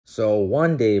So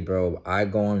one day, bro, I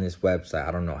go on this website.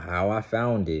 I don't know how I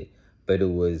found it, but it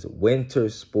was winter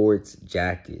sports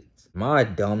jackets. My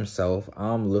dumb self,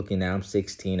 I'm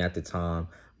 16 at the time.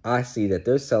 I see that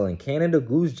they're selling Canada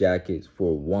Goose jackets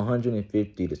for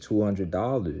 $150 to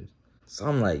 $200. So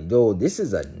I'm like, yo, this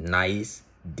is a nice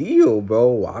deal, bro.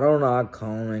 Why don't I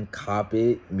come and cop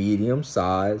it medium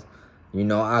size?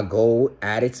 I go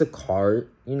add it to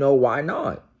cart. Why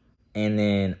not? And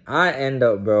then I end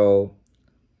up, bro,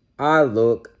 I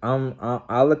look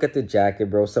at the jacket,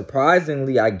 bro.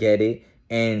 Surprisingly, I get it,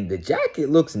 and the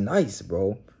jacket looks nice,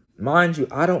 bro. Mind you,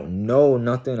 I don't know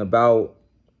nothing about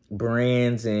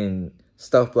brands and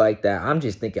stuff like that. I'm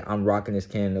just thinking I'm rocking this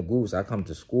Canada Goose. I come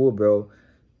to school, bro.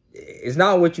 It's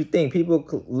not what you think. People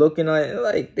looking at it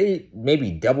like they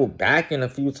maybe double backing a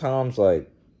few times,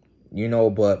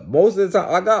 but most of the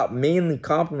time I got mainly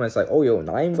compliments like, "Oh, yo,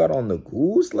 Naeem got on the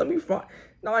Goose. Let me find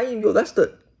Naeem, yo, that's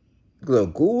the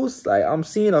Goose." Like, I'm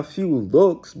seeing a few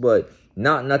looks, but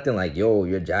nothing like, yo,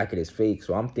 your jacket is fake.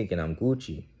 So I'm thinking I'm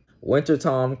Gucci.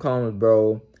 Wintertime comes,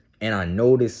 bro, and I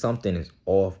notice something is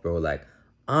off, bro. Like,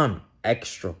 I'm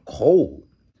extra cold.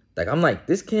 Like, I'm like,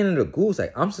 this Canada Goose,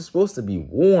 like, I'm supposed to be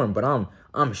warm, but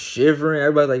I'm shivering.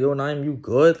 Everybody's like, yo, Naeem, you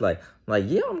good? Like, I'm like,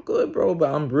 yeah, I'm good, bro,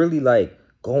 but I'm really like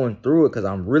going through it because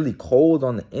I'm really cold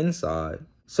on the inside.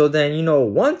 So then,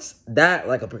 once that,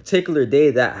 like a particular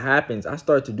day that happens, I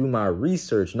start to do my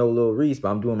research. No little Reese, but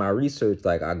I'm doing my research.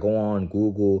 Like, I go on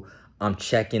Google, I'm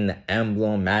checking the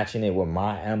emblem, matching it with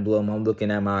my emblem. I'm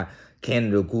looking at my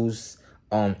Canada Goose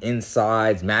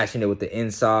insides, matching it with the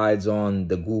insides on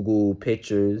the Google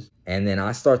pictures. And then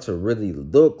I start to really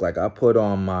look. Like, I put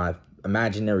on my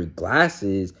imaginary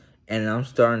glasses, and I'm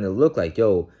starting to look like,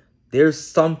 yo, there's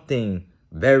something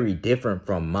very different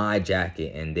from my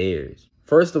jacket and theirs.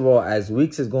 First of all, as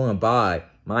weeks is going by,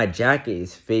 my jacket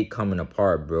is fake coming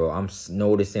apart, bro. I'm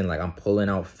noticing, like, I'm pulling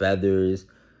out feathers.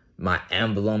 My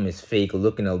emblem is fake,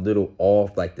 looking a little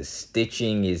off. Like, the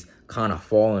stitching is kind of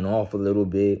falling off a little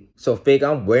bit. So fake,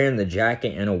 I'm wearing the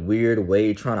jacket in a weird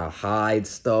way, trying to hide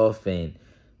stuff. And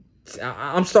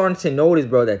I'm starting to notice,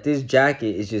 bro, that this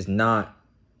jacket is just not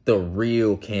the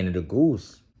real Canada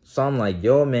Goose. So I'm like,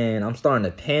 yo, man, I'm starting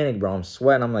to panic, bro. I'm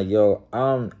sweating. I'm like, yo,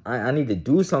 I need to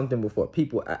do something before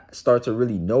people start to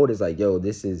really notice, like, yo,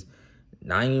 this is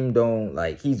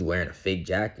Naeem he's wearing a fake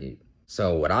jacket.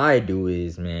 So what I do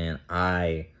is, man,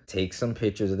 I take some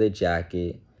pictures of the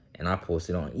jacket and I post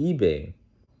it on eBay.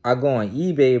 I go on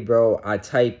eBay, bro. I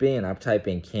type in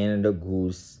Canada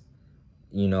Goose,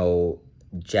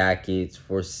 jackets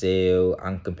for sale.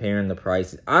 I'm comparing the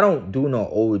prices. I don't do no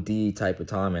OD type of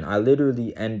time, and I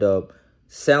literally end up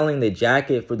selling the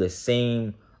jacket for the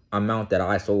same amount that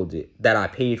I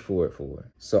paid for it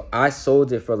for. So I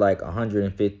sold it for like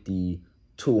 $150,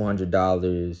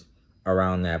 $200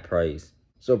 around that price.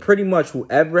 So pretty much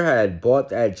whoever had bought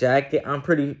that jacket, I'm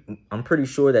pretty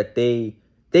sure that they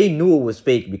knew it was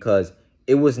fake, because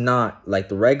it was not like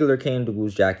the regular Canada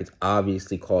Goose jackets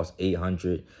obviously cost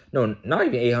 $800. No, not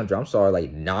even $800. I'm sorry,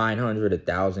 like $900,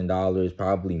 $1,000,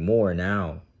 probably more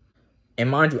now. And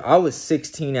mind you, I was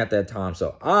 16 at that time,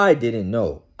 so I didn't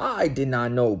know. I did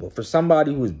not know. But for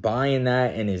somebody who's buying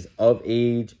that and is of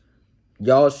age,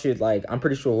 y'all should, like, I'm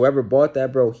pretty sure whoever bought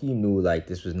that, bro, he knew, like,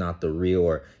 this was not the real,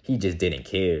 or he just didn't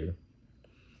care.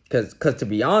 Cause to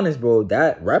be honest, bro,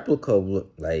 that replica was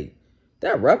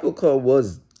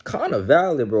kind of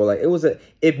valid, bro. Like,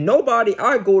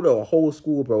 I go to a whole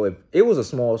school, bro. If it was a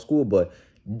small school, but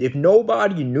if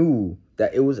nobody knew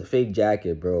that it was a fake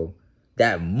jacket, bro,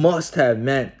 that must have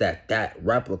meant that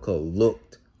replica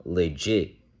looked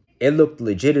legit. It looked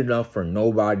legit enough for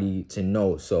nobody to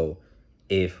know. So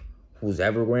if who's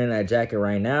ever wearing that jacket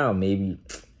right now, maybe,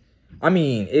 I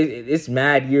mean, it's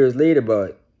mad years later,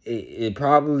 but it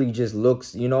probably just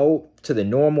looks, to the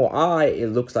normal eye, it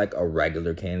looks like a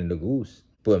regular Canada Goose.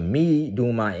 But me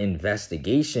doing my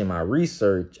investigation, my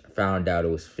research, found out it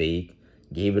was fake,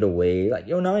 gave it away. Like,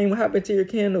 yo, Naeem, what happened to your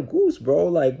Canada Goose, bro?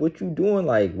 Like, what you doing?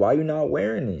 Like, why you not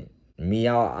wearing it? Me,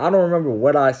 I don't remember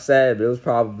what I said, but it was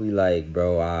probably like,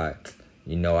 bro,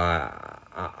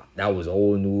 that was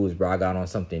old news, bro. I got on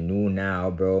something new now,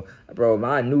 bro. Bro,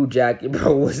 my new jacket,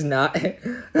 bro, was not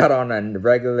got on a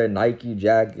regular Nike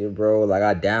jacket, bro. Like,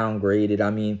 I downgraded.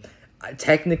 I mean,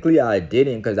 technically I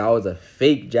didn't, because I was a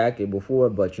fake jacket before,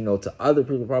 but to other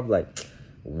people probably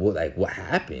what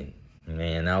happened?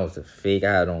 Man, that was a fake.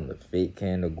 I had on the fake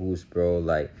Canada Goose, bro.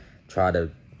 Like, try to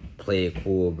play it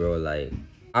cool, bro. Like,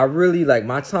 I really, like,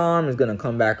 my time is gonna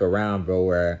come back around, bro,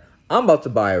 where I'm about to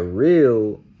buy a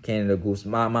real Canada Goose.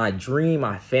 My dream,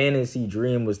 my fantasy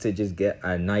dream was to just get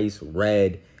a nice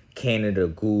red Canada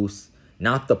Goose.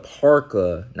 not the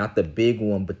parka, not the big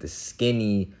one, but the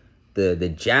skinny, the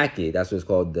jacket. That's what it's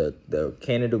called, the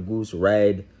Canada Goose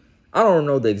red. I don't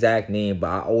know the exact name, but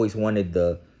I always wanted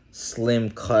the slim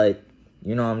cut.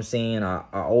 You know what I'm saying? I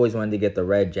always wanted to get the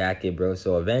red jacket, bro.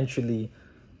 So eventually,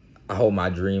 I hope my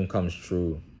dream comes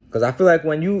true. Because I feel like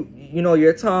when you know,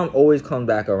 your time always comes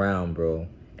back around, bro.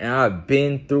 And I've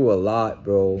been through a lot,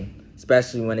 bro.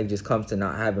 Especially when it just comes to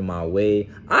not having my way.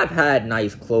 I've had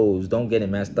nice clothes, don't get it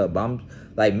messed up. But I'm,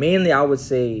 like, mainly I would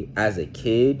say as a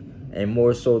kid. And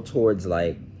more so towards,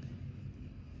 like,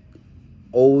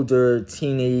 older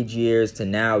teenage years to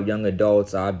now, young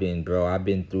adults. I've been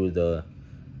through the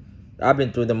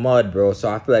mud, bro. So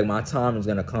I feel like my time is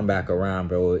gonna come back around,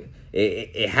 bro.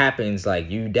 It happens. Like,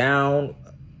 you down,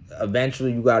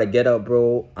 eventually you gotta get up,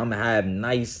 bro. I'm gonna have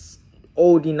nice,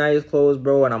 oldie nice clothes,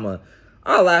 bro, and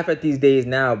I laugh at these days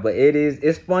now, but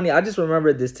it's funny. I just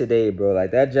remembered this today, bro.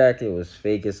 Like, that jacket was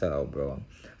fake as hell, bro.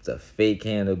 It's a fake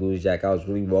Canada Goose jacket. I was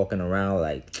really walking around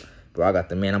like, bro, I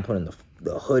got I'm putting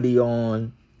the hoodie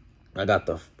on. I got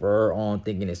the fur on,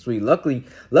 thinking it's sweet. Lucky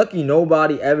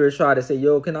nobody ever tried to say,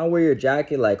 yo, can I wear your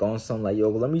jacket? Like, on some, like, yo,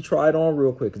 let me try it on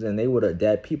real quick. Because then they would have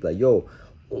dead people like, yo,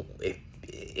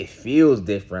 it feels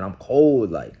different. I'm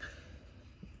cold. Like,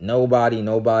 nobody, you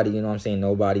know what I'm saying?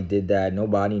 Nobody did that.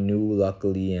 Nobody knew,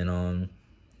 luckily, and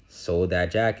sold that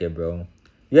jacket, bro.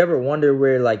 You ever wonder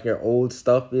where, like, your old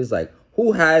stuff is? Like,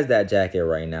 who has that jacket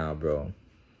right now, bro?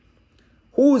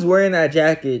 Who's wearing that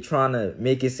jacket trying to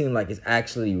make it seem like it's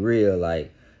actually real?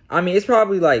 Like, I mean, it's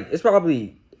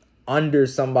probably under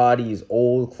somebody's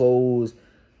old clothes.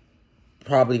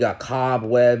 Probably got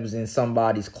cobwebs in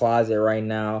somebody's closet right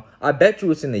now. I bet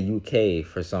you it's in the UK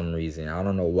for some reason. I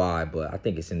don't know why, but I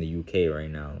think it's in the UK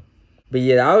right now. But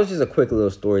yeah, that was just a quick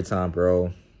little story time,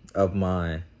 bro, of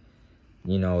mine.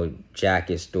 You know,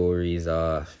 jacket stories,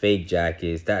 fake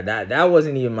jackets. That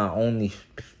wasn't even my only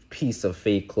piece of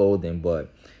fake clothing,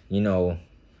 but, you know,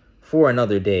 for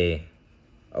another day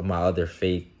of my other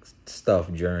fake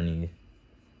stuff journey.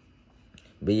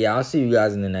 But yeah, I'll see you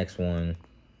guys in the next one.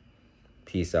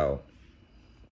 Peace out.